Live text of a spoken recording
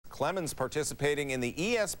Clemens, participating in the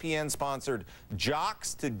ESPN-sponsored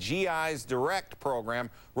Jocks to GIs Direct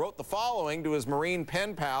program, wrote the following to his Marine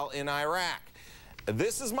pen pal in Iraq.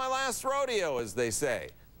 "This is my last rodeo," as they say.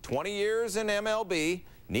 20 years in MLB,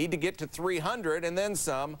 need to get to 300 and then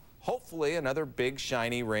some. Hopefully another big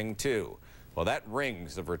shiny ring too. Well, that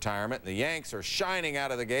rings of retirement. The Yanks are shining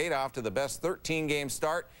out of the gate, off to the best 13-game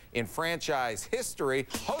start in franchise history,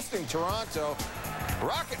 hosting Toronto.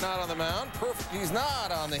 Rocket not on the mound. Perfect. He's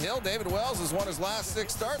not on the hill. David Wells has won his last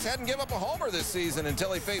 6 starts. Hadn't given up a homer this season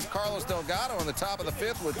until he faced Carlos Delgado in the top of the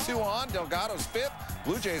 5th with 2 on. Delgado's 5th.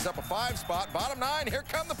 Blue Jays up a 5 spot. Bottom 9. Here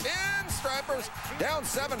come the Pinstripers. Down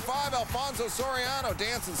 7-5. Alfonso Soriano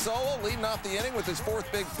dancing solo, leading off the inning with his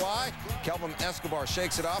 4th big fly. Kelvin Escobar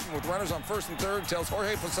shakes it off, and with runners on 1st and 3rd, tells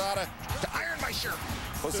Jorge Posada to iron my shirt.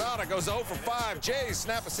 Posada goes 0 for 5. Jays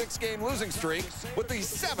snap a 6-game losing streak with the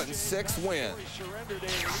 7-6 win.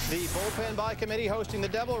 The bullpen by committee hosting the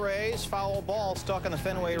Devil Rays. Foul ball stuck on the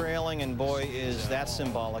Fenway railing, and boy, is that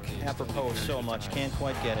symbolic. Apropos so much, can't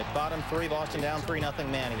quite get it. Bottom 3, Boston down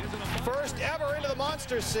 3-0 Manny. First ever into the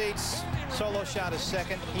monster seats. Solo shot is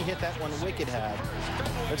second. He hit that one wicked high.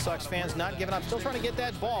 Red Sox fans not giving up, still trying to get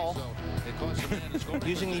that ball.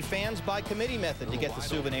 Using the fans by committee method to get the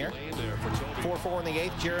souvenir. 4-4 in the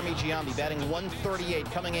 8th. Jeremy Giambi batting 138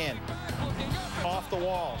 coming in. Off the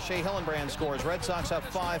wall, Shea Hillenbrand scores. Red Sox up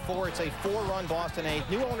 5-4. It's a 4-run Boston 8th.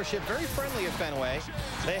 New ownership, very friendly at Fenway.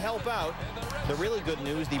 They help out. The really good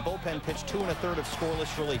news, the bullpen pitched 2 1/3 of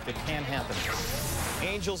scoreless relief. It can happen.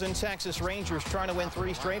 Angels in Texas. Rangers trying to win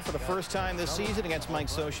 3 straight for the first time this season against Mike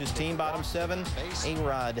Scioscia's team. Bottom 7,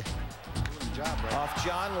 A-Rod. Off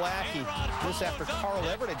John Lackey. This after Carl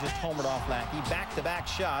Everett had just homered off Lackey. Back-to-back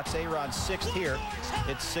shots. A-Rod 6th here.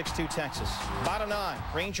 It's 6-2 Texas. Bottom 9.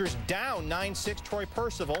 Rangers down 9-6 Troy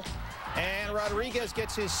Percival. And Rodriguez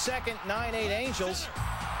gets his second 9-8 Angels.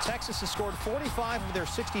 Texas has scored 45 of their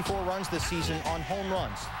 64 runs this season on home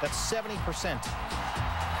runs. That's 70%.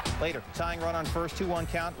 Later, tying run on first, 2-1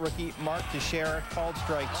 count. Rookie Mark Teixeira called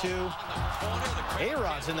strike 2.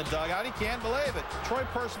 A-Rod's in the dugout. He can't believe it. Troy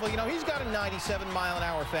Percival, you know, he's got a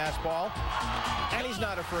 97-mile-an-hour fastball, and he's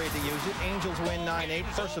not afraid to use it. Angels win 9-8.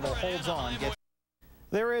 Percival holds on.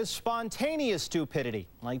 There is spontaneous stupidity,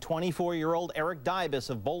 like 24-year-old Eric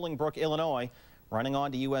Dybus of Bolingbrook, Illinois, running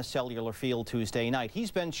onto U.S. Cellular Field Tuesday night.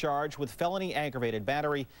 He's been charged with felony aggravated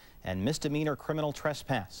battery and misdemeanor criminal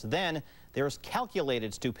trespass. Then there's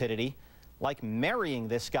calculated stupidity, like marrying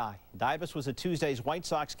this guy. Dybus was at Tuesday's White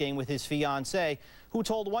Sox game with his fiancée, who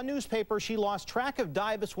told one newspaper she lost track of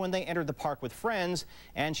Dybus when they entered the park with friends,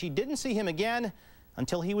 and she didn't see him again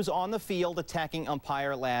until he was on the field attacking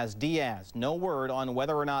umpire Laz Diaz. No word on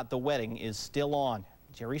whether or not the wedding is still on.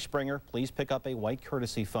 Jerry Springer, please pick up a white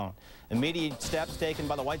courtesy phone. Immediate steps taken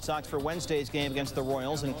by the White Sox for Wednesday's game against the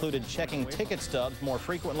Royals included checking ticket stubs more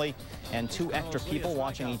frequently and 2 extra people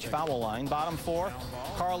watching each foul line. Bottom 4,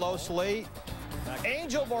 Carlos Lee.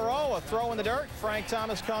 Angel Baroa, a throw in the dirt. Frank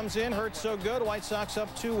Thomas comes in, hurt so good. White Sox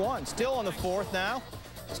up 2-1. Still on the 4th now.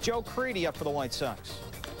 It's Joe Creedy up for the White Sox.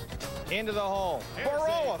 Into the hole.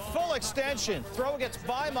 Baroa, full extension. Throw gets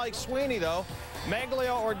by Mike Sweeney, though.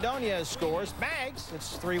 Maglio Ordonez scores. Mags,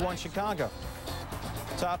 it's 3-1 Chicago.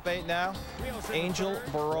 Top 8 now, Angel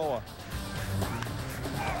Baroa.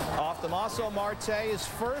 Off Damaso Marte, his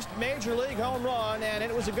first major league home run, and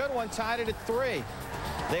it was a good one, tied it at 3.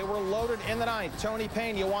 They were loaded in the 9th. Tony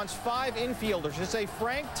Pena wants 5 infielders. It's a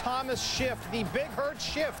Frank Thomas shift, the big hurt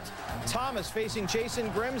shift. Thomas facing Jason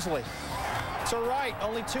Grimsley. To right,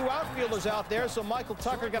 only 2 outfielders out there, so Michael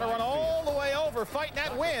Tucker got to run all the way over, fighting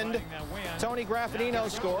that wind. Tony Graffinino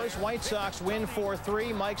scores. White Sox win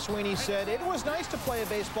 4-3. Mike Sweeney said it was nice to play a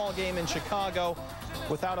baseball game in Chicago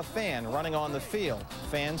without a fan running on the field.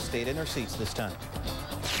 Fans stayed in their seats this time.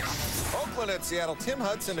 Oakland at Seattle. Tim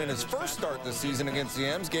Hudson in his first start this season against the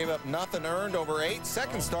M's gave up nothing earned over 8.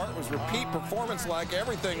 Second start was repeat performance, like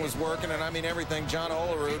everything was working, and I mean everything. John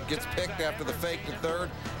Olerud gets picked after the fake to 3rd.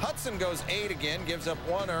 Hudson goes 8 again, gives up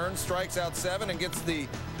 1 earned, strikes out 7, and gets the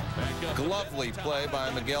glovely play by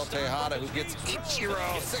Miguel Tejada, who gets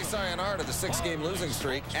Ichiro say sayonara to the 6-game losing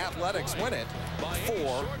streak. Athletics win it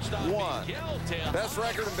 4-1. Best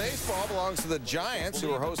record in baseball belongs to the Giants,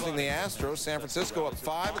 who are hosting the Astros. San Francisco up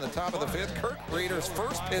 5 in the top of the 5th. Kurt Reeder's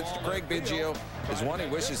first pitch to Craig Biggio is one he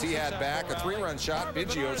wishes he had back. A 3-run shot,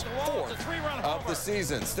 Biggio's 4th of the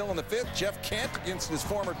season. Still in the 5th, Jeff Kent against his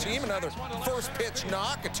former team. Another first pitch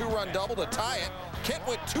knock, a 2-run double to tie it. Kent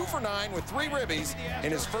went 2 for 9 with 3 ribbies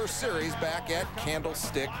in his first series back at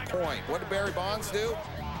Candlestick Point. What did Barry Bonds do?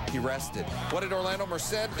 he rested. What did Orlando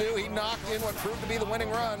Merced do? He knocked in what proved to be the winning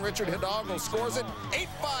run. Richard Hidalgo scores it. 8-5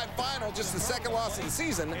 final, just the second loss of the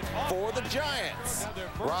season for the Giants.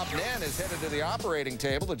 Rob Nen is headed to the operating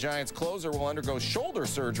table. The Giants closer will undergo shoulder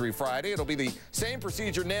surgery Friday. It'll be the same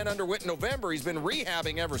procedure Nen underwent in November. He's been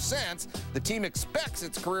rehabbing ever since. The team expects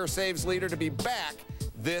its career saves leader to be back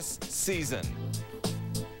this season.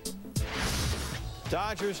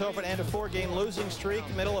 Dodgers hoping to end a 4-game losing streak,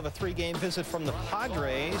 middle of a 3-game visit from the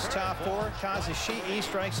Padres. Top 4, Kazushii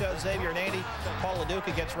strikes out Xavier Nady. Paul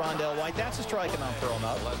LaDuca gets Rondell White. That's a strike amount for him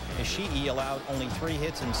out. Ishii allowed only 3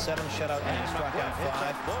 hits and 7 shutout innings, struck out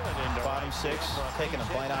 5. Bottom 6, taking a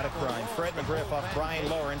bite out of crime. Fred McGriff off Brian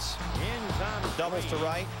Lawrence. Doubles to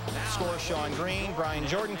right, scores Sean Green. Brian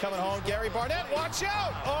Jordan coming home. Gary Barnett, watch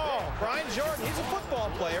out! Oh, Brian Jordan, he's a football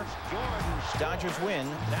player. Dodgers win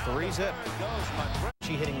 3-0.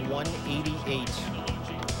 She hitting 188.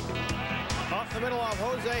 Up the middle of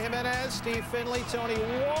Jose Jimenez, Steve Finley, Tony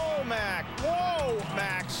Womack.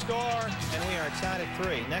 Womack score. And we are tied at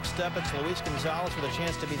 3. Next up, it's Luis Gonzalez with a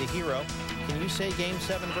chance to be the hero. Can you say Game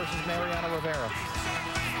 7 versus Mariano Rivera?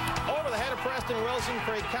 Over the head of Preston Wilson,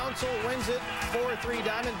 Craig Counsell wins it. 4-3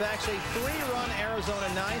 Diamondbacks, a 3-run Arizona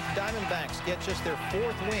 9th. Diamondbacks get just their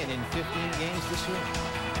 4th win in 15 games this year.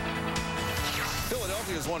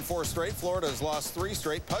 Philadelphia has won 4 straight. Florida has lost 3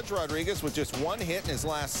 straight. Pudge Rodriguez with just 1 hit in his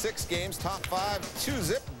last 6 games. Top 5,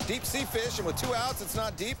 2-zip, deep sea fish, and with 2 outs, it's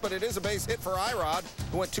not deep, but it is a base hit for Irod,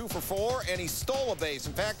 who went 2 for 4, and he stole a base.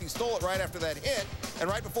 In fact, he stole it right after that hit, and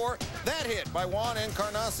right before that hit by Juan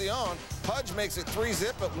Encarnacion. Pudge makes it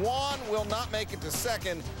 3-zip, but Juan will not make it to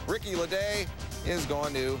second. Ricky Leday is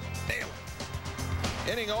going to nail it.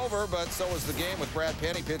 Inning over, but so was the game with Brad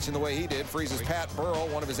Penny pitching the way he did. Freezes Pat Burrell,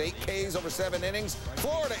 one of his 8 Ks over 7 innings.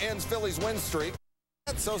 Florida ends Philly's win streak.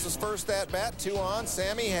 Sosa's first at-bat, 2 on.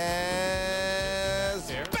 Sammy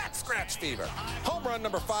has back scratch fever. Home run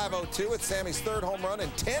number 502. It's Sammy's 3rd home run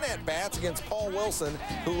and 10 at-bats against Paul Wilson,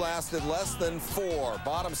 who lasted less than 4.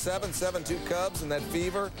 Bottom 7, 7-2 Cubs, and that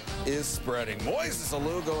fever is spreading. Moises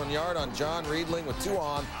Alou going yard on John Riedling with 2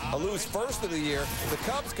 on. Alou's first of the year. The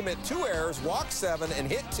Cubs commit 2 errors, walk 7,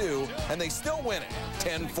 and hit 2, and they still win it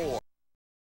 10-4.